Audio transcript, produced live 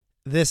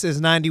This is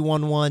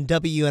 91.1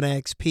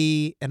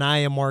 WNXP, and I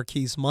am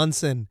Marquis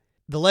Munson.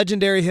 The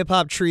legendary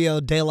hip-hop trio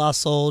De La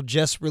Soul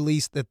just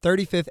released the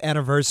 35th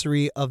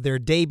anniversary of their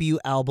debut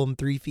album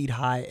 3 Feet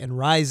High and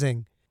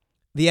Rising.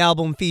 The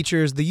album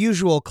features the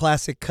usual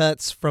classic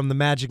cuts from The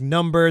Magic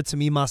Number to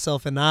Me,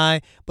 Myself, and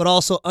I, but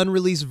also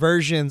unreleased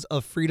versions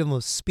of Freedom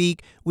of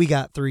Speak, We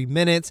Got 3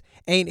 Minutes,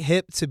 Ain't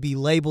Hip to Be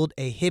Labeled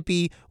a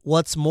Hippie,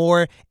 What's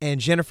More,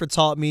 and Jennifer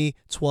Taught Me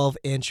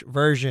 12-inch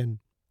version.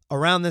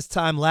 Around this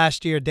time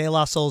last year, De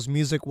La Soul's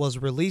music was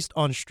released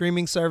on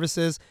streaming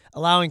services,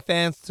 allowing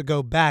fans to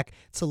go back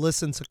to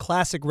listen to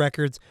classic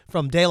records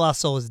from De La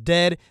Soul is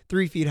Dead,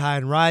 3 Feet High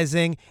and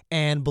Rising,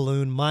 and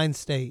Balloon Mind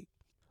State.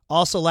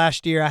 Also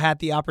last year, I had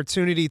the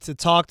opportunity to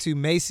talk to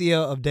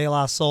Maseo of De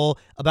La Soul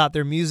about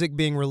their music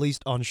being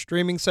released on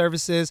streaming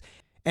services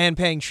and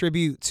paying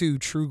tribute to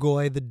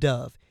Trugoy the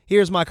Dove.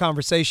 Here's my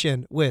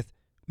conversation with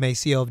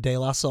Maseo of De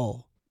La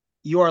Soul.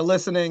 You are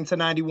listening to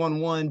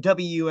 91.1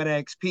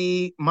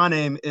 WNXP. My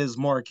name is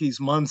Marquis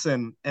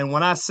Munson, and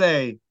when I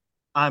say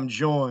I'm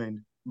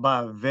joined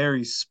by a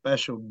very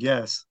special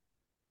guest,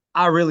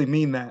 I really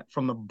mean that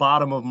from the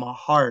bottom of my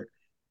heart.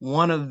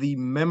 One of the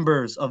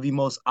members of the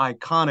most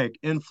iconic,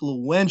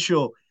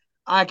 influential,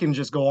 I can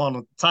just go on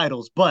with the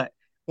titles, but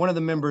one of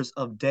the members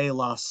of De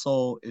La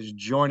Soul is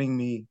joining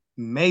me,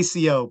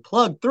 Maseo,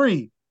 plug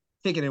 3,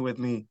 kicking it with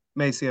me.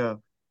 Maseo,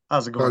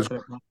 how's it going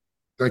today?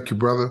 Thank you,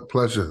 brother.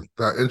 Pleasure.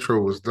 That intro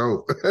was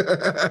dope.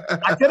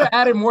 I could have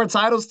added more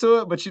titles to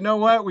it, but you know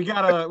what? We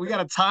got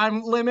a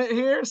time limit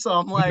here, so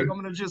I'm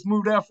gonna just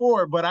move that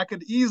forward. But I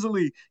could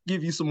easily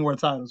give you some more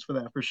titles for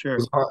that for sure.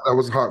 That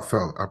was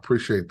heartfelt. I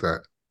appreciate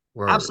that.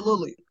 Word.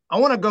 Absolutely. I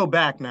want to go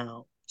back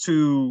now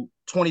to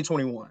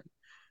 2021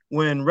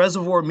 when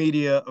Reservoir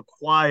Media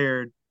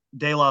acquired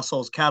De La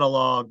Soul's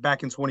catalog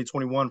back in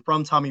 2021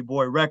 from Tommy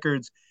Boy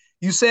Records.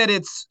 You said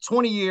it's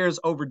 20 years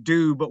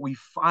overdue, but we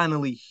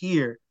finally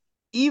here.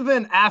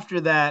 Even after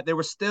that, there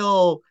were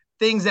still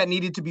things that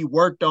needed to be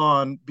worked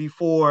on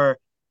before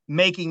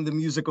making the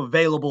music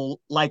available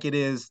like it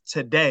is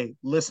today,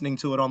 listening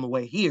to it on the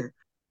way here.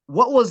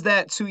 What was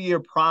that 2-year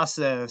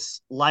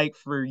process like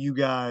for you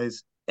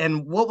guys?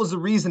 And what was the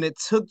reason it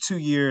took 2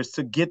 years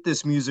to get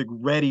this music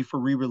ready for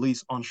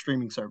re-release on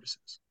streaming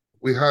services?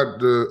 We had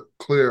to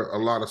clear a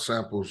lot of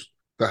samples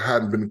that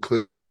hadn't been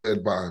cleared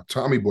by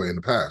Tommy Boy in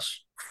the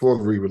past for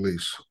the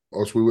re-release.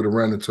 Or else we would have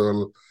ran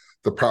into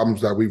the problems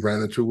that we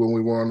ran into when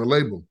we were on the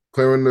label.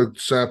 Clearing the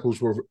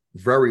samples were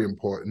very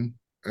important.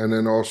 And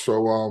then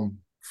also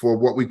for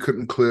what we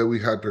couldn't clear, we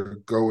had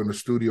to go in the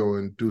studio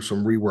and do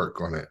some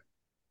rework on it.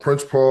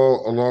 Prince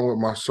Paul, along with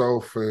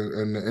myself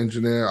and the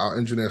engineer, our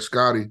engineer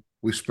Scotty,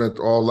 we spent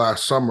all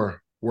last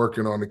summer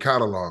working on the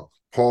catalog.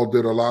 Paul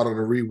did a lot of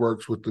the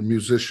reworks with the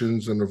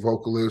musicians and the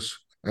vocalists,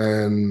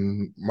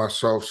 and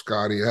myself,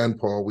 Scotty, and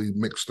Paul, we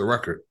mixed the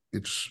record.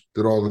 It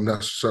did all the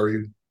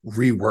necessary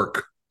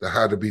rework that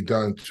had to be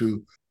done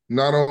to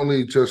not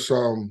only just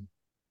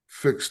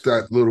fix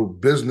that little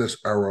business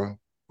error,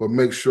 but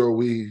make sure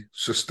we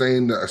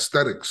sustain the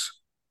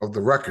aesthetics of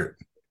the record,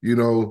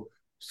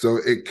 so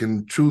it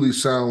can truly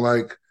sound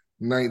like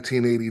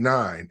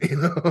 1989,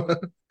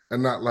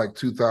 and not like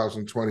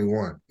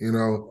 2021,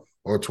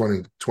 or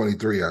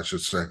 2023, I should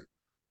say.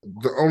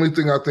 The only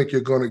thing I think you're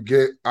going to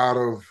get out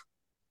of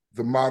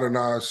the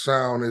modernized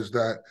sound is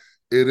that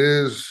it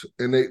is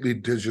innately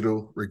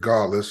digital,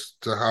 regardless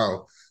to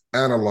how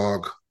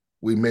analog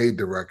we made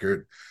the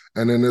record.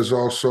 And then there's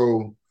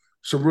also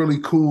some really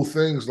cool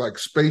things like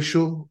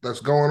spatial that's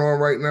going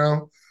on right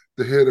now,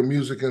 to hear the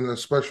music in a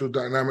special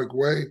dynamic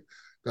way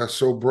that's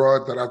so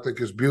broad that I think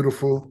is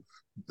beautiful,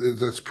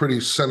 that's pretty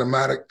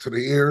cinematic to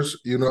the ears,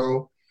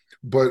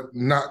 but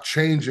not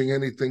changing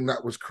anything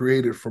that was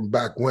created from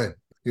back when,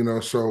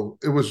 so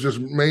it was just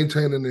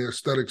maintaining the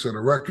aesthetics of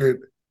the record,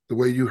 the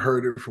way you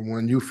heard it from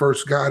when you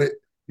first got it,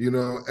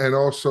 and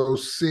also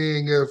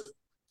seeing if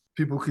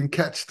people can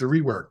catch the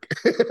rework.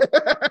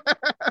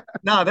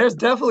 No, there's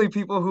definitely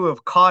people who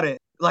have caught it.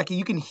 Like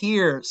you can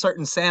hear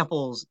certain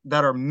samples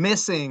that are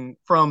missing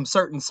from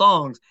certain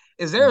songs.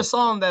 Is there a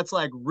song that's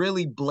like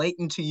really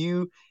blatant to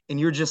you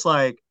and you're just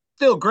like,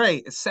 still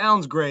great, it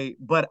sounds great,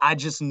 but I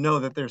just know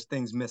that there's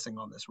things missing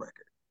on this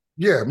record?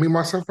 Yeah, Me,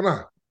 Myself, and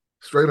I.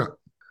 Straight up.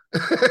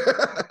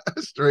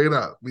 Straight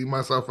up. Me,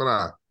 Myself, and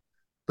I.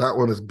 That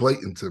one is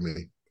blatant to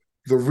me.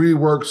 The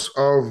reworks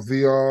of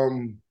the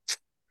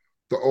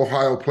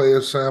Ohio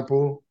Players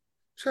sample.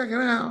 Check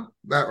it out.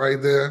 That right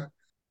there.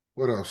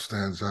 What else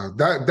stands out?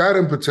 That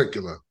in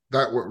particular.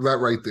 That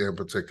right there in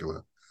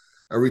particular.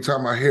 Every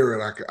time I hear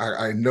it,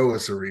 I know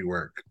it's a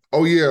rework.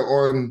 Oh yeah,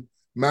 on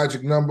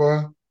Magic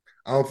Number,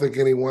 I don't think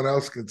anyone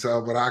else can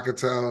tell, but I could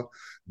tell.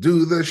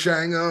 Do the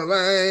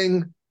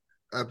shang-a-lang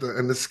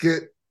in the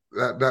skit.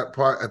 That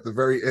part at the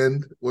very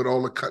end with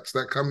all the cuts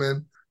that come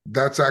in.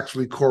 That's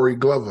actually Corey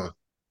Glover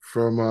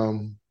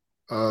from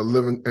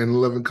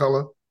Living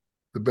Color.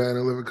 The band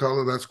in Living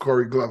Color, that's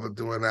Corey Glover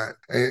doing that.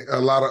 And a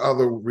lot of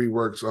other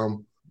reworks.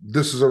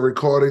 This is a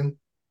recording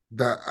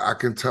that I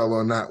can tell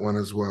on that one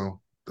as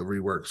well, the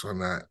reworks on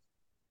that.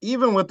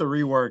 Even with the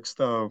reworks,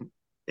 though,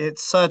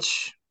 It's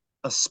such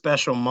a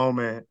special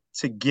moment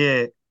to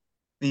get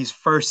these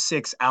first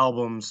six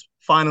albums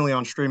finally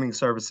on streaming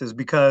services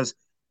because,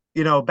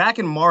 back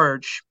in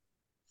March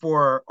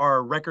for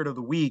our record of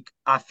the week,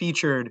 I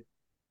featured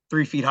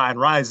 3 Feet High and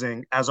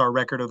Rising as our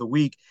record of the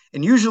week.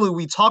 And usually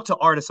we talk to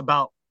artists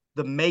about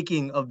the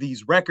making of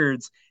these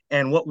records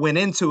and what went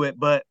into it.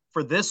 But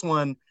for this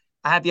one,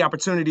 I had the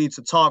opportunity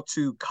to talk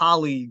to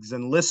colleagues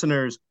and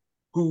listeners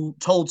who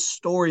told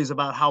stories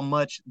about how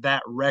much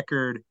that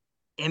record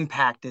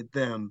impacted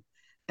them.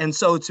 And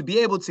so to be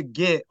able to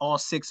get all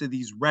six of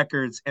these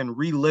records and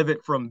relive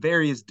it from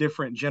various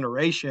different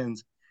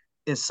generations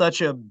is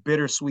such a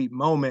bittersweet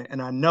moment.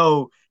 And I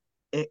know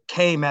it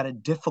came at a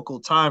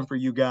difficult time for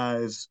you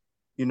guys,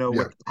 Yeah.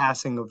 with the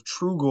passing of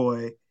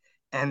Trugoy.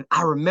 And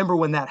I remember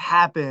when that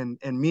happened,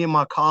 and me and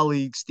my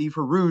colleagues, Steve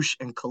Harouche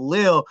and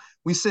Khalil,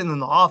 we sitting in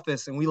the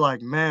office and we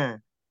like,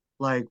 man,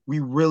 like we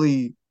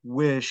really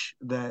wish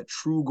that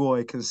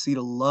Trugoy can see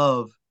the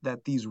love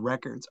that these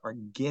records are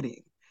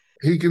getting.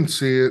 He can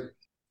see it.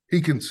 He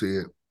can see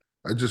it.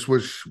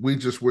 We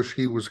just wish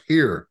he was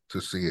here to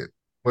see it,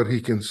 but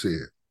he can see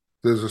it.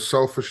 There's a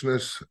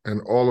selfishness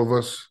in all of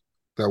us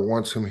that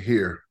wants him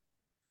here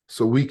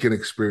so we can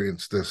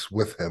experience this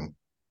with him,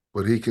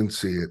 but he can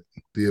see it.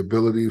 The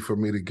ability for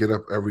me to get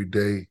up every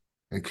day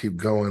and keep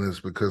going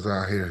is because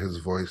I hear his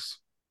voice.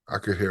 I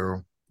could hear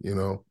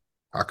him,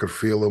 I could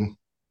feel him.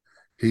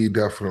 He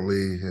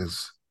definitely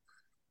is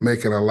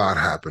making a lot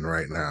happen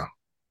right now.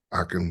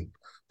 I can,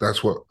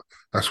 that's what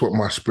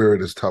my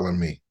spirit is telling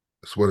me.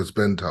 It's what it's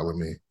been telling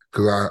me.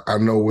 Because I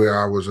know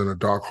where I was in a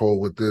dark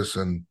hole with this,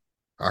 and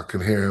I can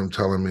hear him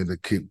telling me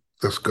to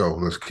let's go,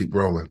 let's keep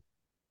rolling.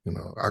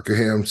 I could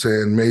hear him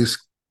saying,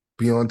 Mace,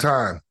 be on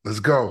time.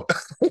 Let's go.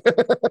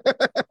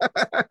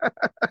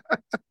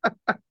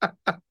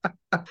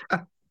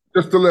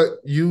 Just to let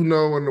you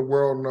know and the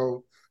world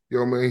know,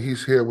 yo, man,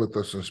 he's here with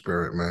us in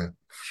spirit, man.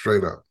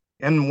 Straight up.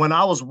 And when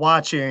I was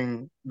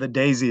watching the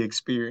Daisy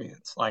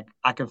Experience, like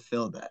I could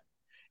feel that,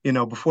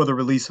 before the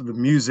release of the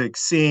music,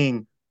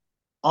 seeing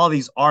all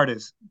these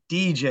artists,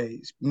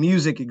 DJs,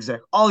 music exec,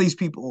 all these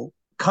people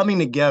coming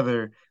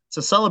together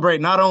to celebrate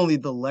not only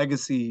the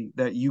legacy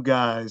that you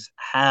guys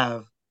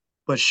have,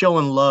 but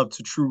showing love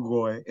to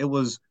Trugoy. It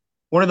was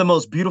one of the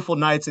most beautiful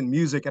nights in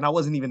music, and I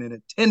wasn't even in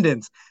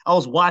attendance. I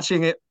was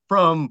watching it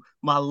from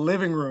my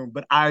living room,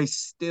 but I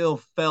still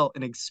felt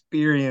and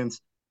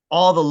experienced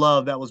all the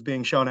love that was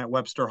being shown at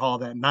Webster Hall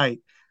that night.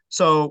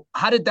 So,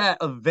 how did that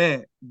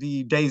event,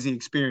 the Daisy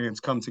Experience,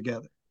 come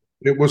together?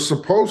 It was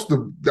supposed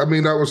to, that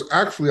was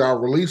actually our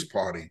release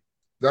party.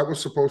 That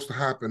was supposed to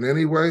happen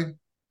anyway.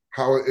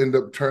 How it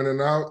ended up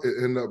turning out,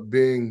 it ended up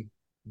being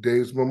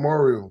Dave's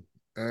memorial.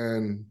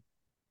 And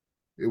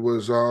it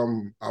was,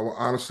 I will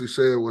honestly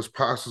say it was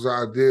Pasa's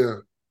idea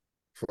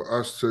for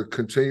us to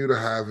continue to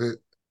have it.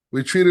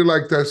 We treated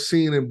like that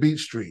scene in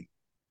Beach Street,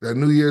 that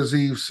New Year's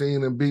Eve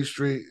scene in Beach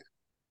Street,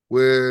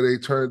 where they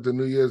turned the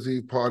New Year's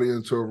Eve party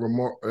into a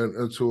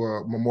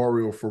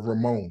memorial for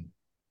Ramon.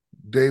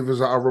 Dave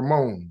is our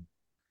Ramon.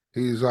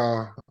 He's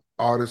our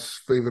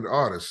artist's favorite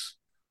artist,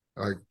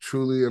 like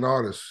truly an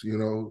artist,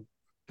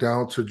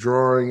 down to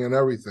drawing and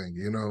everything,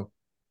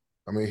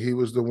 he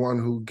was the one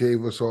who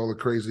gave us all the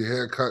crazy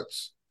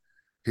haircuts.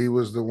 He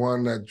was the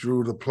one that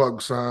drew the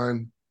plug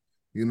sign.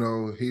 He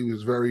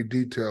was very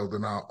detailed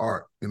in our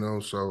art,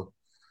 so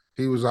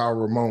he was our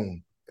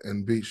Ramon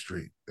in Beach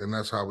Street, and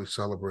that's how we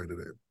celebrated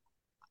it.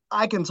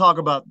 I can talk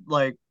about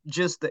like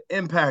just the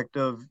impact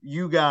of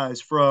you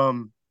guys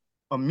from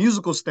a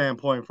musical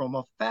standpoint, from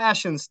a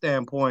fashion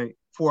standpoint,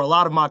 for a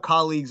lot of my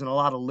colleagues and a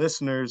lot of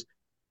listeners.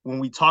 When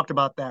we talked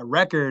about that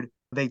record,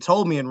 they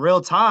told me in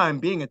real time,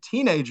 being a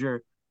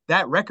teenager,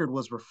 that record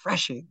was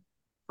refreshing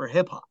for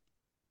hip hop.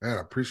 Man,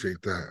 I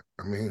appreciate that.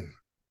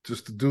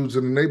 Just the dudes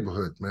in the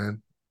neighborhood,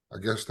 man. I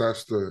guess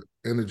that's the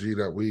energy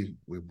that we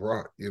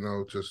brought,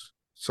 just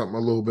something a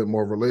little bit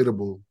more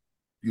relatable,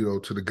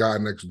 to the guy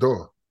next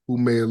door who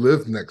may have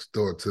lived next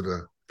door to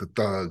the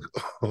thug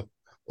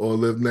or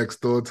lived next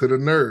door to the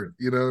nerd.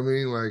 You know what I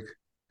mean? Like,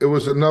 it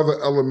was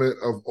another element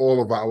of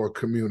all of our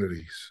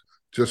communities.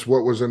 Just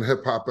what was in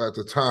hip hop at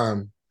the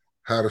time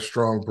had a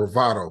strong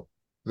bravado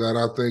that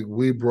I think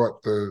we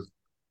brought the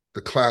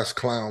class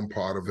clown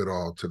part of it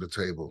all to the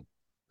table.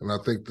 And I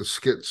think the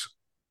skits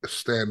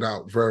stand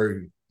out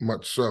very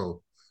much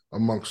so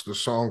amongst the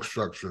song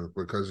structure,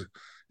 because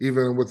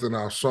even within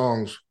our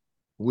songs,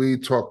 we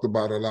talked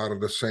about a lot of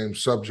the same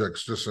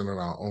subjects, just in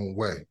our own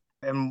way.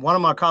 And one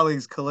of my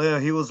colleagues, Khalil,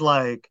 he was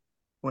like,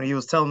 when he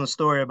was telling the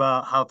story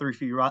about how 3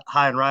 Feet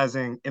High and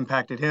Rising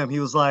impacted him,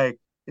 he was like,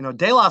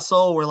 De La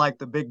Soul were like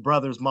the big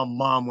brothers my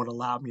mom would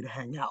allow me to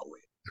hang out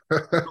with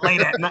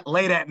late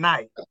at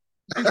night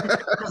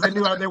because they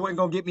knew they weren't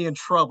gonna get me in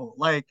trouble.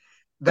 Like,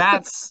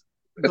 that's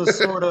the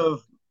sort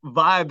of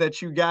vibe that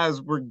you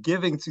guys were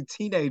giving to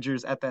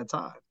teenagers at that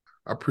time.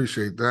 I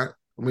appreciate that.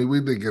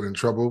 We did get in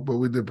trouble, but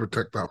we did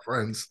protect our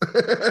friends.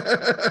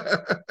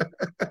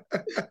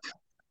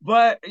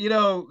 But,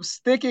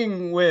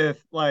 sticking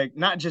with like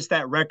not just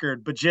that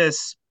record, but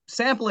just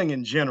sampling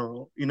in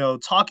general,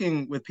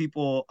 talking with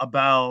people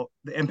about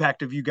the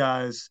impact of you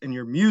guys and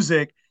your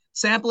music,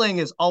 sampling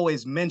is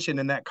always mentioned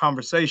in that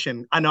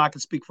conversation. I know I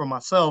can speak for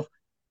myself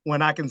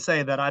when I can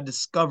say that I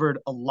discovered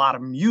a lot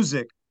of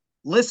music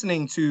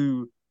listening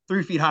to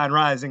 3 Feet High and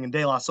Rising and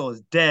De La Soul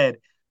is Dead,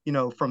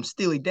 from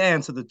Steely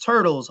Dan to the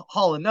Turtles,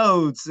 Hall &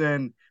 Oates,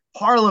 and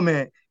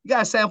Parliament. You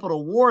guys sampled a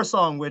War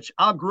song, which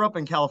I grew up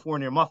in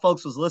California. My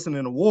folks was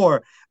listening to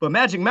War, but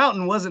Magic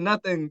Mountain wasn't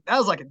nothing. That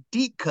was like a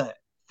deep cut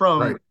from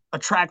Right. a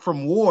track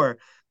from War.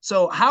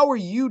 So how were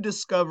you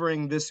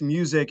discovering this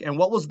music, and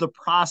what was the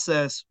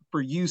process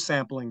for you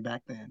sampling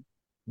back then?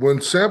 When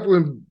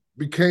sampling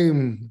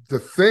became the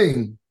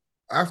thing,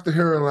 after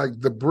hearing like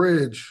The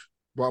Bridge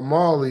by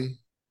Marley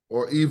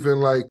or even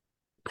like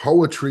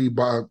Poetry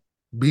by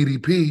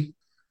BDP,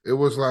 it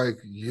was like,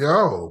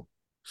 yo.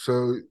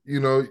 So,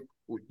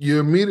 you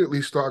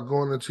immediately start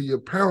going into your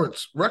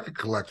parents' record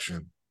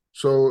collection.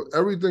 So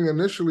everything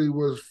initially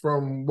was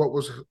from what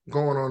was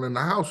going on in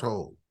the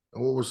household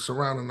and what was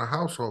surrounding the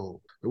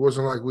household. It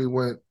wasn't like we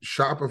went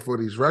shopping for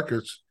these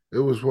records. It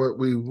was what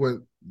we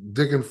went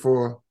digging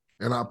for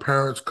in our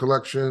parents'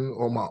 collection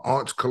or my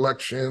aunt's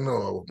collection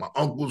or my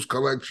uncle's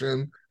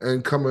collection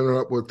and coming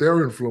up with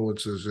their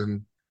influences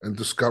and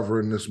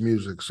discovering this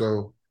music.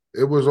 So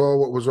it was all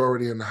what was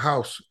already in the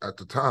house at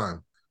the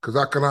time. Because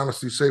I can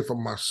honestly say for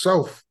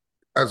myself,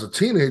 as a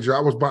teenager, I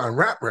was buying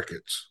rap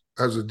records.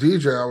 As a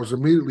DJ, I was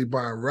immediately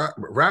buying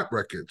rap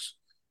records.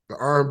 The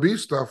R&B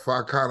stuff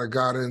I kind of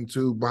got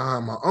into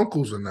behind my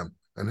uncles and them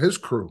and his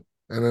crew.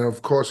 And then,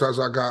 of course, as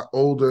I got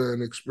older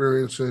and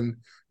experiencing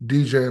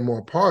DJing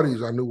more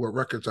parties, I knew what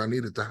records I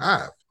needed to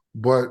have.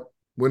 But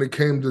when it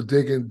came to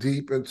digging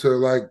deep into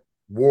like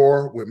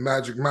War with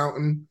Magic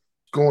Mountain,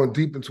 going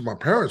deep into my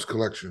parents'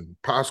 collection,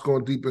 Pops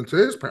going deep into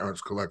his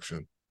parents'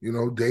 collection,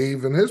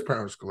 Dave and his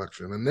parents'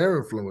 collection and their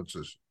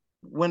influences.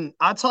 When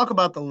I talk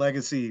about the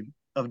legacy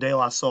of De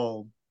La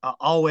Soul, I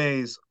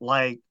always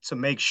like to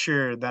make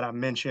sure that I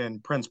mention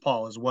Prince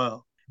Paul as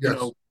well.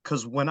 Yes.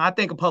 Because when I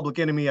think of Public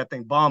Enemy, I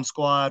think Bomb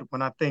Squad.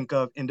 When I think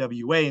of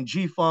NWA and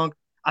G Funk,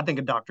 I think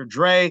of Dr.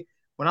 Dre.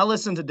 When I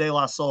listen to De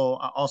La Soul,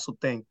 I also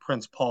think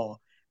Prince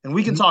Paul. And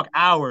we can talk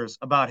hours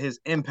about his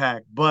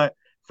impact, but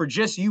for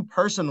just you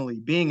personally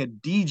being a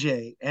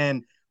DJ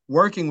and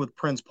working with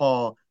Prince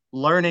Paul,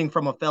 learning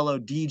from a fellow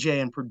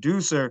DJ and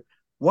producer,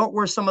 what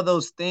were some of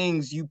those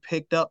things you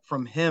picked up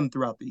from him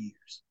throughout the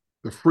years?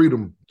 The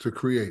freedom to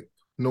create,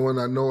 knowing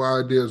that no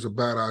idea is a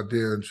bad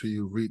idea until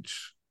you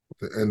reach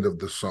the end of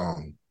the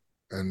song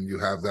and you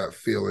have that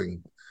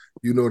feeling,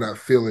 that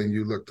feeling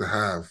you look to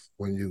have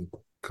when you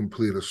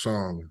complete a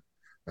song.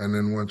 And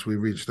then once we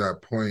reach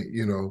that point,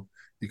 you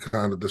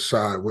kind of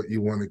decide what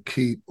you want to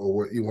keep or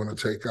what you want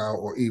to take out,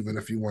 or even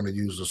if you want to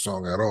use the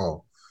song at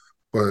all.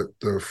 But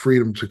the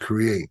freedom to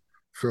create,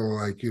 feeling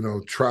like,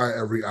 try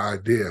every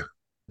idea.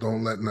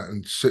 Don't let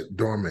nothing sit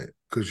dormant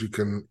because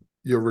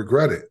you'll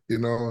regret it,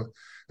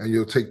 and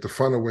you'll take the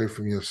fun away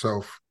from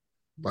yourself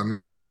by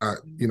not,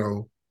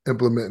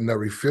 implementing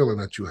every feeling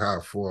that you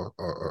have for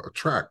a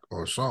track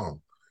or a song,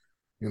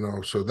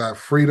 So that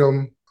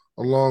freedom,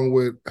 along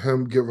with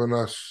him giving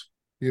us,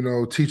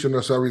 teaching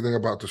us everything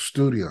about the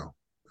studio.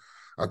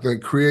 I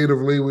think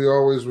creatively, we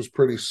always was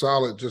pretty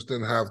solid, just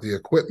didn't have the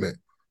equipment.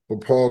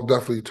 But Paul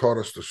definitely taught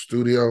us the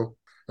studio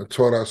and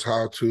taught us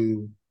how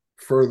to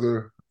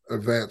further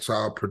advance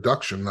our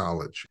production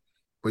knowledge.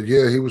 But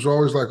yeah, he was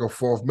always like a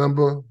fourth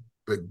member,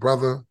 big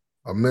brother,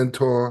 a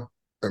mentor.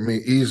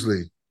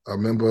 Easily a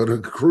member of the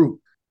group.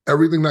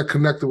 Everything that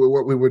connected with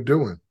what we were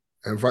doing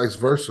and vice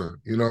versa.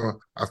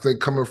 I think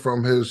coming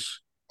from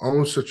his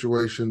own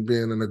situation,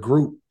 being in a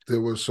group,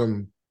 there was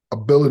some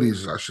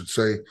abilities, I should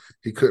say,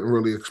 he couldn't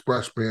really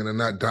express being in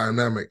that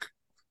dynamic,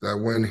 that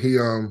when he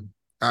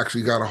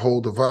actually got a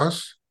hold of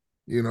us,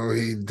 he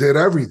did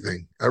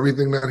everything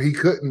that he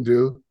couldn't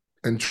do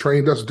and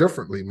trained us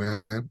differently,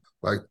 man,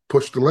 like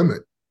pushed the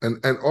limit.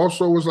 And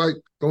also was like,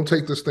 don't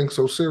take this thing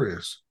so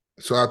serious.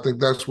 So I think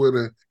that's where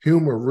the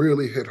humor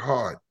really hit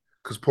hard,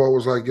 because Paul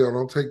was like, yo,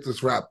 don't take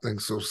this rap thing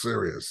so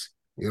serious.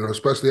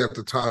 Especially at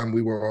the time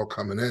we were all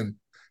coming in.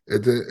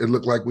 It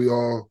looked like we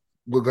all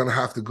were going to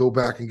have to go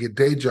back and get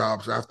day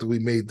jobs after we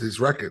made these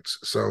records.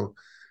 So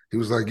he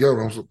was like, yo,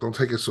 don't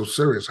take it so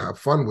serious. Have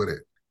fun with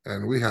it.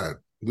 And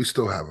we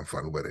still having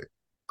fun with it.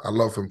 I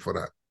love him for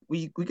that.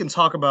 We can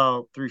talk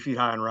about 3 Feet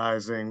High and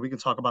Rising. We can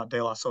talk about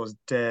De La Soul is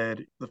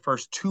Dead, the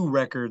first two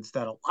records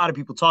that a lot of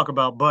people talk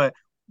about. But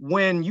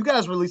when you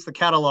guys released the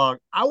catalog,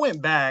 I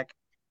went back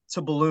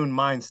to Balloon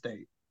Mind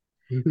State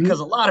because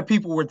a lot of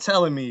people were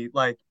telling me,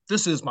 like,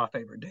 this is my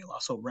favorite De La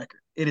Soul record.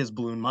 It is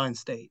Balloon Mind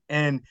State.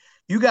 And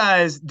you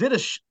guys did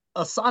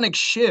a sonic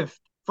shift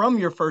from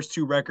your first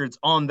two records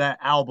on that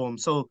album.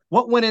 So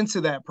what went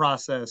into that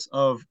process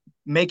of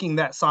making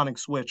that sonic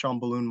switch on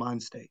Balloon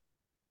Mind State?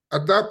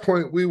 At that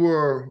point, we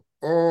were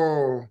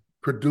all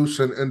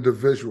producing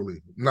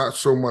individually, not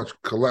so much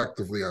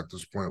collectively at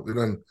this point. We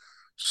done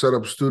set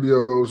up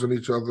studios in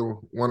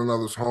one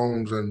another's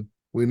homes, and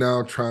we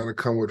now trying to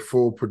come with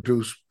full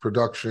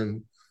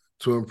production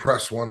to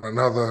impress one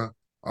another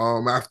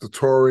After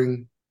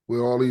touring with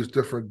all these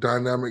different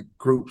dynamic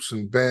groups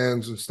and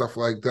bands and stuff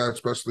like that,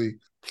 especially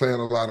playing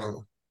a lot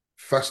of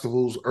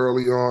festivals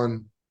early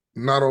on.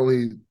 Not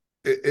only,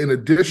 in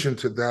addition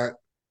to that,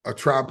 A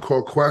Tribe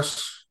Called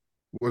Quest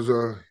was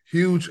a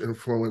huge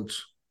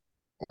influence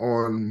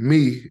on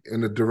me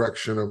in the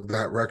direction of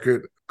that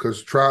record,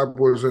 because Tribe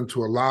was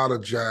into a lot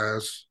of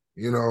jazz,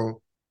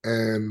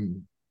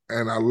 and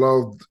I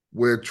loved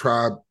where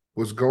Tribe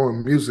was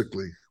going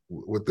musically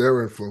with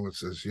their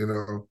influences,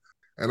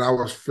 and I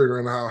was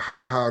figuring out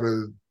how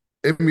to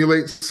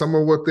emulate some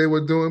of what they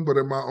were doing, but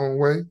in my own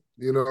way.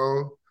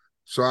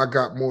 So I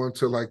got more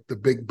into like the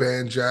big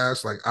band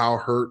jazz, like Al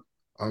Hurt,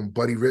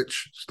 Buddy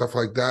Rich, stuff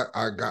like that.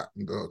 I got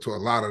to a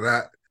lot of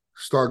that.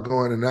 Start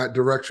going in that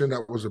direction.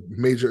 That was a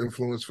major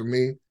influence for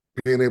me.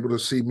 Being able to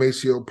see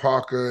Maceo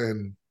Parker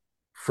and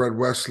Fred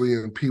Wesley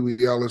and Pee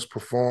Wee Ellis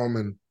perform,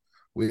 and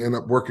we end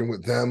up working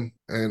with them.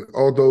 And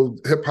although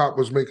hip hop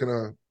was making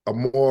a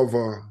more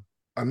of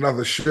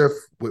another shift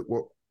with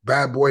what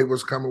Bad Boy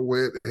was coming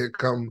with, here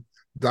come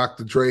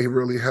Dr. Dre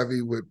really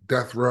heavy with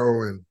Death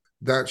Row and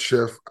that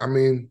shift. I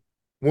mean,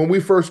 when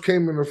we first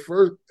came in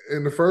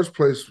the first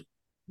place,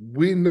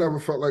 we never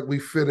felt like we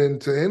fit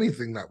into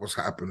anything that was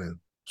happening.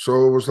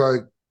 So it was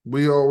like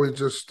we always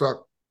just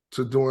stuck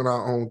to doing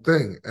our own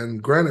thing.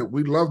 And granted,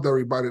 we loved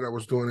everybody that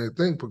was doing their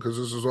thing, because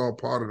this is all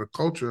part of the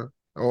culture,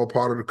 all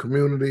part of the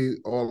community,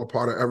 all a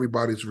part of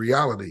everybody's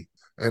reality.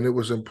 And it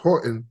was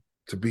important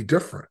to be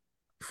different,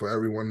 for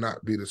everyone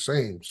not be the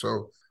same.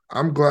 So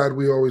I'm glad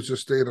we always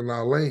just stayed in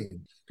our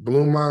lane.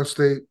 Balloon Mind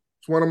State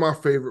is one of my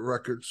favorite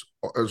records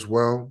as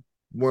well,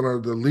 one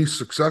of the least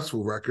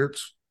successful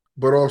records,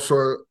 but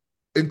also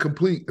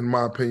incomplete in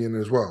my opinion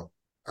as well.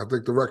 I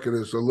think the record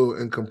is a little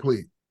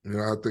incomplete.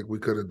 I think we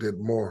could have did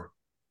more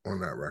on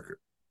that record.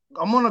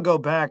 I'm going to go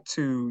back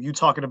to you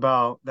talking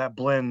about that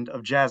blend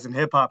of jazz and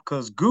hip hop,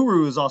 because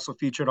Guru is also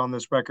featured on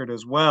this record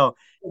as well.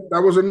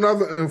 That was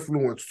another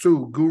influence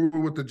too.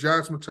 Guru with the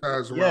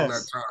Jazzmatazz around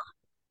that time.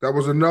 That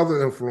was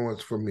another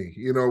influence for me,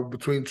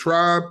 between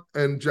Tribe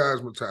and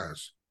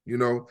Jazzmatazz,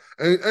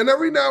 and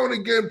every now and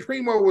again,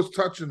 Primo was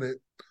touching it,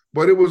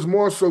 but it was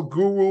more so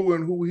Guru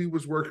and who he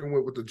was working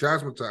with the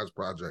Jazzmatazz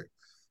project,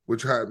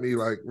 which had me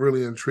like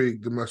really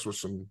intrigued to mess with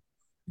some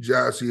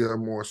jazzier,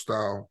 more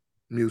style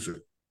music.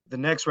 The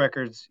next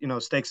records,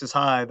 Stakes is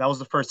High. That was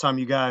the first time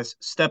you guys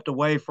stepped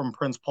away from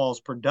Prince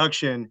Paul's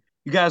production.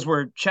 You guys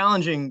were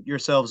challenging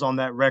yourselves on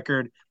that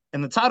record,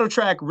 and the title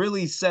track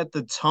really set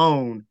the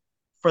tone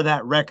for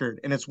that record.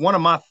 And it's one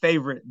of my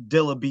favorite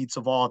Dilla beats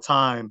of all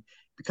time,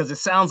 because it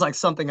sounds like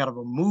something out of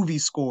a movie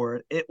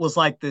score. It was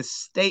like this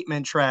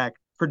statement track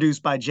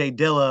produced by Jay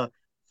Dilla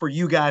for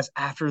you guys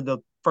after the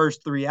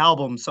first 3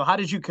 albums. So how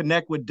did you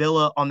connect with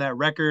Dilla on that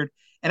record?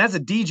 And as a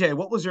DJ,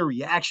 what was your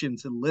reaction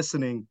to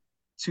listening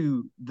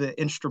to the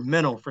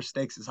instrumental for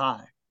Stakes is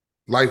High?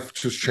 Life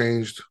just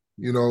changed.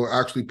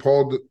 Actually,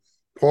 Paul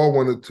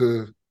wanted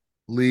to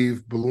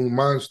leave Balloon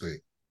Mind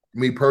State.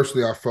 Me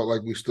personally, I felt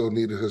like we still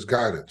needed his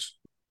guidance.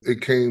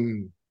 It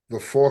came the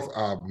 4th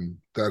album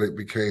that it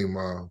became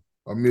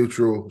a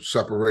mutual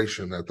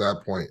separation at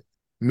that point.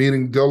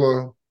 Meeting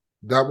Dilla,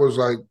 that was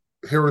like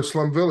here in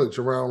Slum Village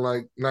around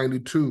like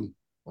 92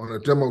 on a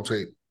demo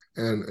tape.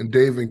 And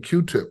Dave and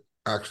Q-Tip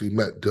actually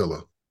met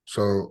Dilla.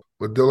 So,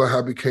 but Dilla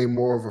had became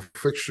more of a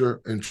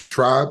fixture in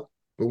Tribe.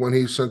 But when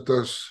he sent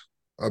us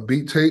a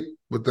beat tape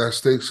with that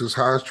Stakes is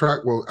High track,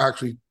 well,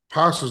 actually,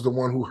 Paz is the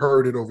one who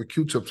heard it over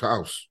Q-Tip's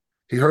house.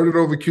 He heard it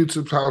over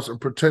Q-Tip's house and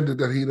pretended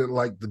that he didn't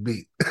like the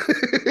beat.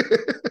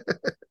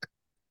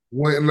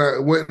 went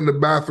in the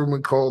bathroom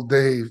and called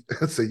Dave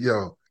and said,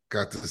 yo,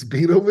 got this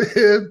beat over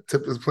here.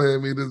 Tip is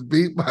playing me this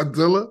beat by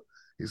Dilla.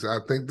 He said, I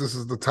think this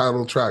is the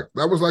title track.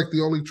 That was like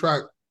the only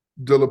track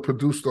Dilla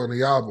produced on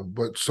the album,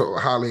 but so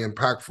highly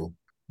impactful.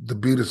 The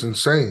beat is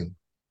insane.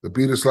 The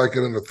beat is like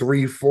in a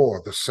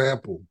 3/4. The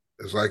sample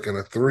is like in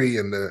a 3,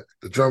 and the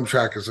drum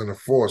track is in a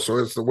 4. So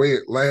it's the way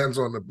it lands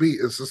on the beat.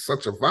 It's just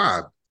such a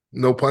vibe.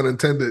 No pun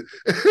intended.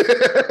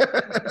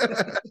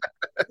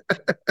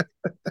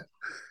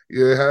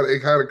 Yeah,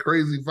 it had a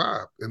crazy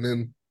vibe.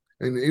 And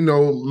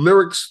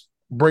lyrics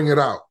bring it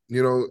out.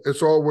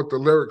 It's all what the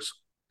lyrics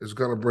is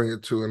gonna bring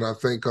it to. And I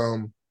think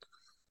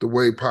the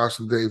way Paz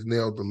and Dave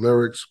nailed the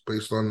lyrics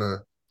based on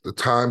the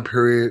time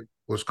period,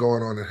 what's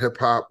going on in hip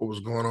hop, what was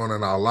going on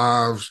in our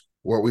lives,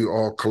 what we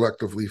all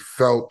collectively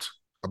felt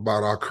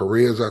about our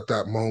careers at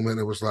that moment.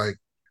 It was like,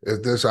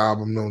 if this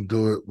album don't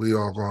do it, we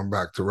all going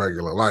back to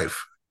regular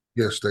life.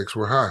 Yeah, stakes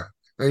were high.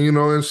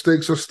 And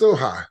stakes are still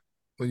high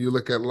when you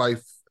look at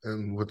life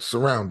and what's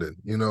surrounding.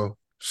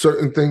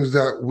 Certain things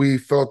that we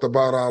felt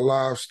about our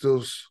lives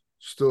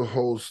still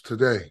holds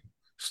today.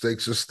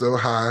 Stakes are still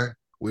high.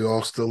 We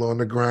all still on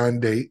the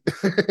grind date,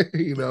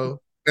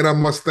 And I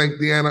must thank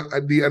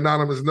the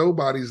anonymous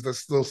nobodies that's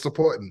still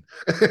supporting.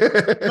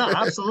 No,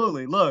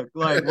 absolutely. Look,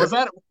 like, was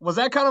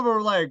that kind of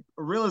a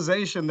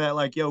realization that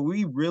like, yo,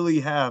 we really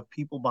have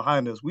people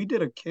behind us. We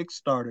did a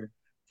Kickstarter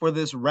for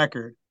this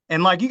record.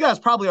 And like, you guys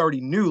probably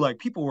already knew like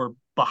people were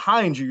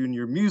behind you in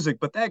your music,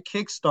 but that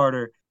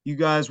Kickstarter you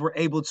guys were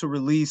able to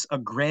release a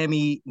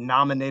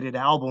Grammy-nominated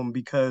album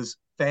because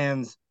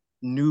fans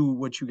knew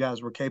what you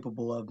guys were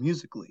capable of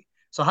musically.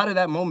 So how did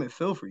that moment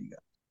feel for you guys?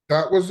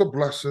 That was a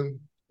blessing.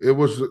 It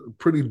was a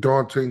pretty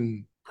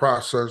daunting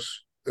process.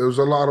 It was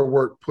a lot of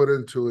work put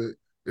into it.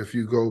 If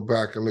you go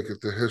back and look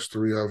at the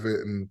history of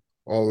it and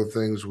all the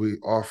things we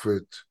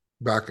offered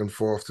back and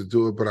forth to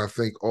do it, but I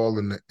think all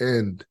in the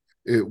end,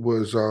 it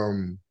was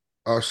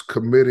us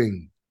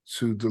committing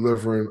to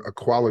delivering a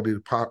quality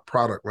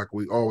product like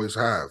we always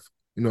have.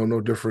 You know,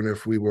 no different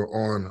if we were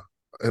on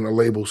in a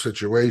label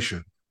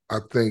situation. I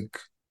think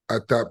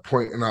at that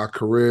point in our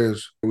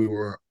careers, we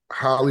were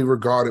highly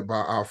regarded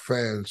by our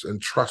fans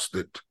and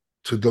trusted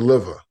to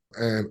deliver.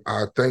 And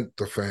I thank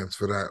the fans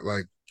for that,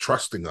 like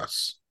trusting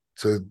us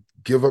to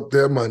give up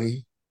their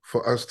money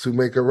for us to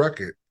make a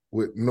record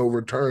with no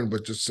return,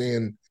 but just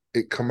seeing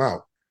it come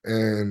out.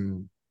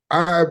 And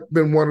I've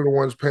been one of the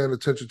ones paying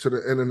attention to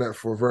the internet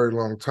for a very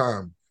long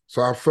time.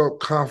 So I felt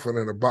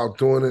confident about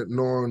doing it,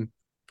 knowing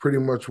pretty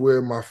much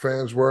where my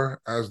fans were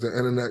as the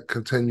internet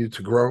continued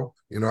to grow.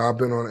 You know, I've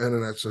been on the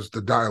internet since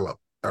the dial-up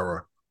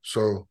era.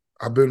 So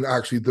I've been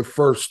actually the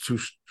first to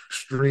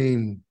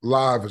stream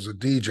live as a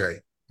DJ,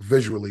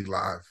 visually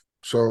live.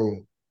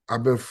 So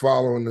I've been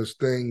following this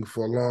thing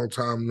for a long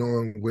time,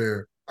 knowing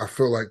where I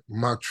feel like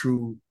my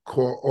true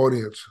core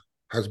audience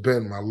has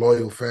been, my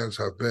loyal fans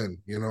have been.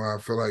 You know, I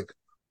feel like,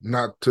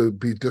 not to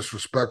be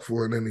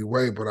disrespectful in any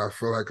way, but I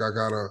feel like I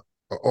got an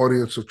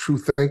audience of true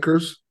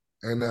thinkers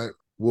and that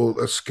will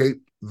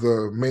escape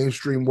the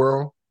mainstream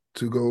world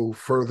to go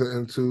further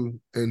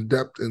in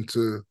depth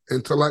into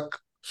intellect.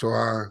 So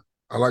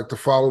I like to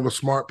follow the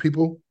smart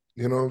people,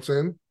 you know what I'm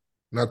saying?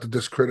 Not to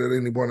discredit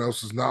anyone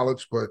else's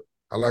knowledge, but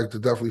I like to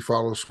definitely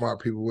follow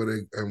smart people where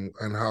they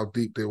and how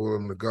deep they're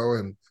willing to go.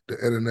 And the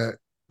internet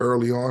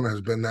early on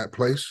has been that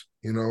place,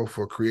 you know,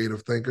 for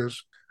creative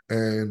thinkers.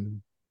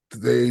 And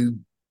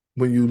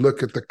when you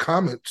look at the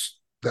comments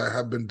that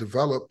have been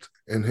developed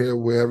and here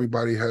where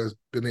everybody has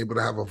been able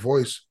to have a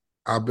voice,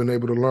 I've been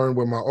able to learn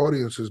where my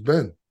audience has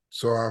been.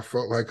 So I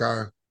felt like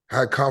I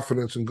had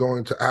confidence in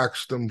going to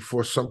ask them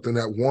for something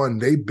that, one,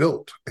 they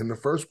built in the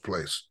first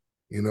place.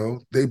 You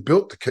know, they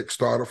built the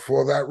Kickstarter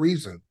for that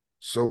reason.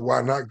 So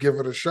why not give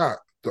it a shot?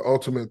 The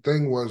ultimate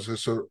thing was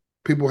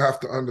people have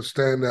to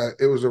understand that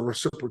it was a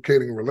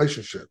reciprocating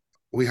relationship.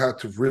 We had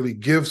to really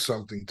give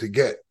something to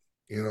get,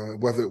 you know,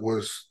 whether it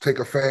was take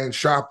a fan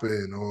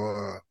shopping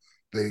or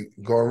they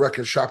go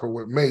record shopping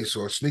with Mace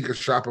or sneaker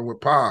shopping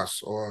with Paz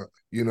or,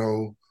 you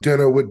know,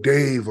 dinner with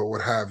Dave or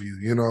what have you,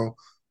 you know.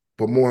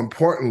 But more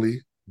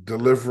importantly,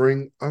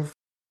 delivering a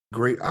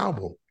great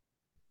album.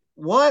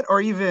 What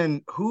or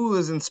even who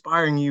is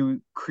inspiring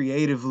you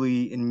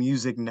creatively in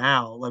music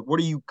now? Like, what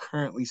are you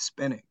currently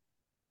spinning?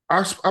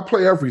 I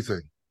play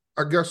everything.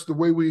 I guess the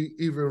way we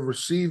even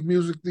receive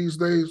music these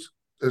days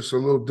is a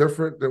little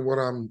different than what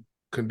I'm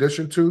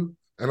conditioned to.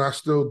 And I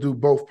still do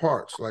both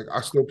parts. Like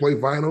I still play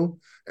vinyl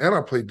and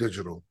I play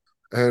digital.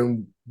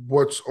 And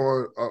what's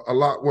on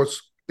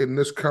what's in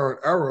this current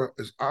era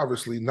is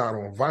obviously not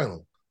on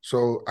vinyl.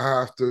 So I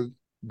have to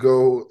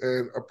go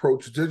and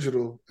approach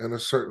digital in a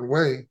certain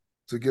way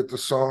to get the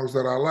songs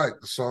that I like,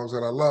 the songs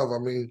that I love. I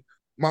mean,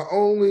 my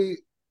only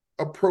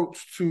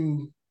approach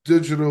to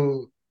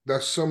digital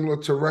that's similar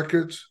to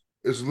records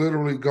is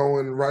literally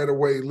going right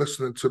away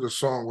listening to the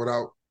song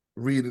without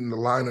reading the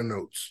liner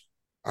notes.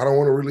 I don't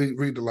want to really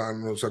read the liner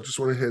notes. I just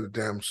want to hear the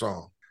damn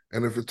song.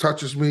 And if it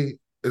touches me,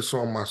 it's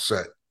on my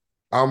set.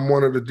 I'm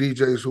one of the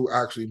DJs who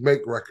actually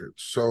make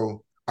records.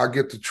 So I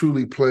get to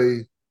truly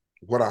play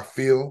what I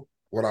feel,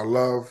 what I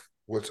love,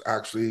 what's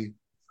actually,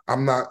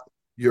 I'm not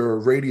your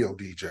radio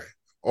DJ.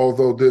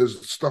 Although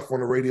there's stuff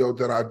on the radio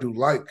that I do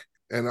like.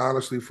 And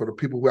honestly, for the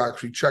people who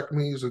actually check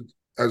me as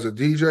a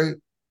DJ,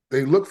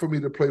 they look for me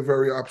to play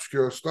very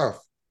obscure stuff.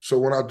 So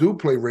when I do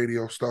play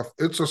radio stuff,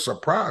 it's a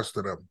surprise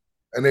to them.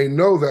 And they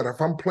know that if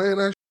I'm playing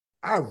that,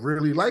 I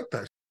really like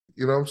that.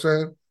 You know what I'm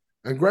saying?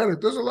 And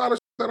granted, there's a lot of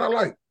that I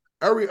like.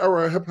 Every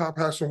era of hip hop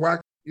has some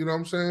whack, you know what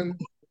I'm saying?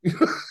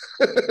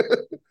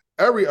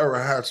 Every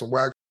era had some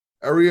whack.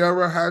 Every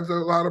era had a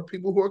lot of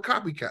people who are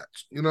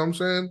copycats, you know what I'm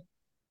saying?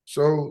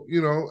 So,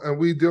 you know, and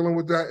we dealing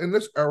with that in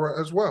this era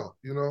as well,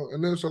 you know,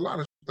 and there's a lot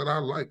of that I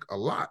like a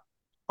lot.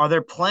 Are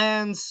there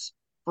plans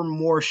for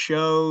more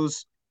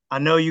shows? I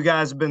know you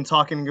guys have been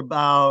talking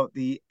about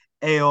the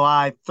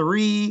AOI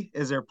 3.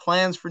 Is there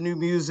plans for new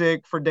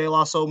music for De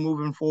La Soul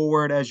moving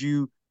forward as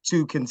you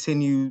two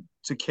continue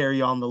to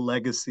carry on the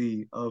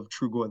legacy of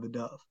Trugoy the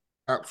Dove?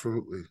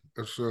 Absolutely.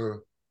 It's a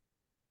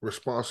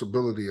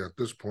responsibility at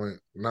this point,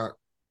 not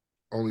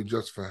only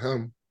just for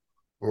him,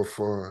 but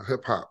for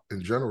hip hop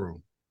in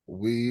general.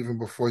 We, even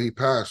before he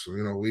passed,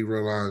 you know, we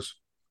realized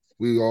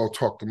we all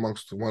talked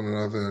amongst one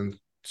another and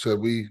said,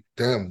 we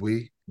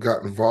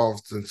got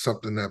involved in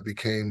something that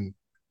became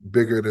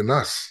bigger than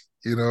us,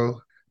 you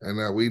know, and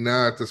that we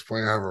now at this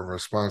point have a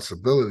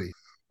responsibility.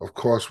 Of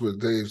course,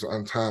 with Dave's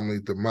untimely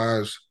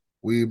demise,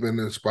 we've been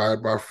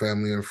inspired by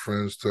family and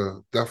friends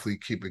to definitely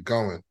keep it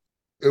going.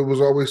 It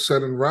was always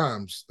said in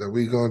rhymes that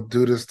we gonna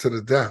do this to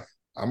the death.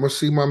 I'm going to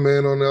see my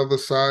man on the other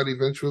side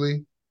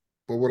eventually.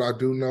 But what I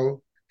do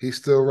know, he's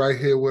still right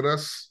here with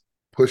us,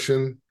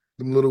 pushing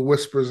them little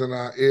whispers in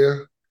our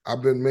ear.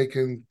 I've been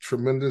making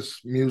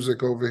tremendous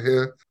music over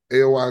here.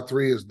 AOI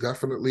 3 is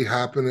definitely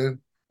happening.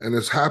 And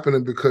it's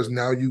happening because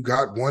now you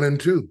got 1 and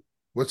 2.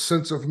 What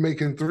sense of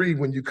making 3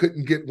 when you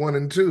couldn't get 1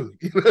 and 2?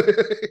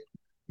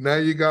 Now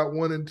you got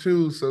 1 and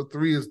 2. So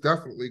 3 is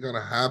definitely going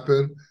to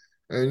happen.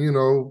 And,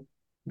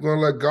 we're going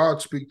to let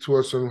God speak to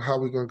us on how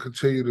we're going to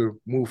continue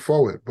to move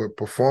forward. But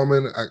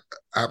performing,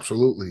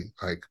 absolutely.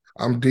 Like,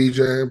 I'm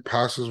DJing,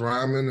 Passa's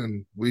rhyming,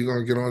 and we're going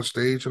to get on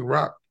stage and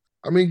rock.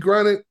 I mean,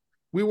 granted,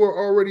 we were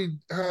already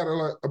had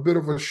a bit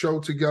of a show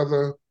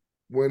together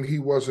when he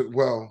wasn't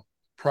well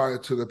prior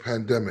to the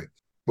pandemic.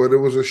 But it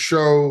was a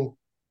show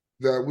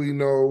that we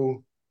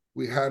know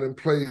we had in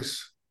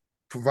place,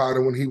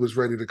 provided when he was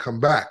ready to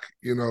come back.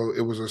 It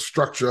was a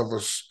structure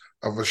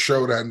of a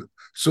show that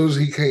as soon as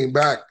he came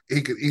back,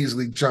 he could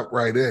easily jump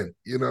right in.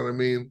 You know what I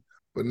mean?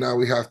 But now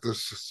we have to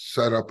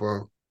set up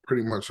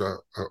pretty much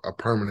a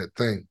permanent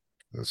thing.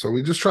 And so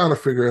we're just trying to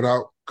figure it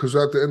out, because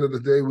at the end of the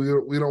day,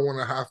 we don't want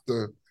to have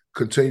to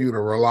continue to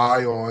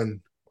rely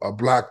on a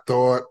Black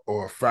Thought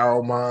or a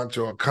Pharaoh Monch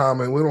or a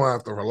Common. We don't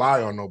have to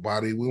rely on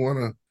nobody. We want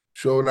to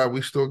show that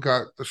we still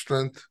got the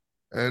strength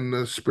and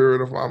the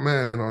spirit of our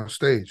man on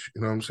stage.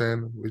 You know what I'm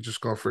saying? We're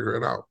just going to figure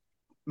it out.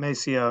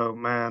 Maceo,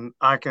 man,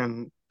 I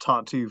can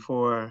talk to you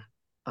for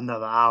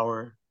another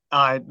hour.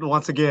 I,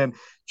 once again,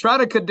 try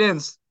to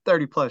condense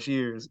 30 plus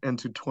years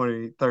into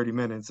 20, 30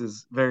 minutes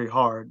is very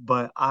hard,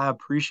 but I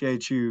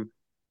appreciate you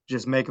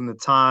just making the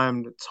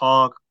time to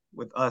talk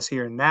with us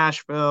here in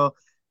Nashville.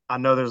 I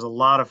know there's a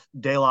lot of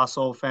De La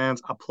Soul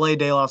fans. I play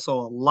De La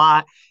Soul a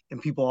lot,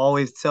 and people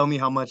always tell me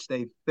how much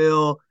they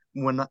feel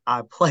when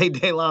I play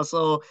De La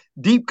Soul,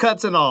 deep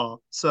cuts and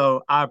all.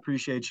 So I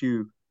appreciate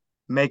you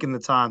making the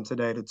time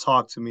today to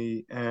talk to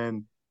me,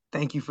 and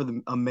thank you for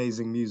the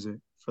amazing music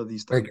for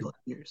these 30 plus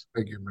years.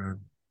 Thank you, man.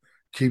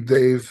 Keep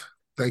Dave.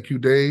 Thank you,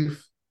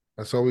 Dave.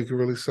 That's all we can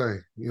really say,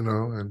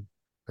 and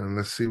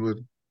let's see what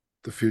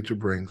the future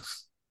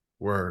brings.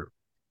 Word.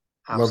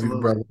 Absolutely.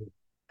 Love you,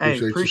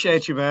 brother.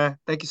 Appreciate you, man.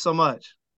 Thank you so much.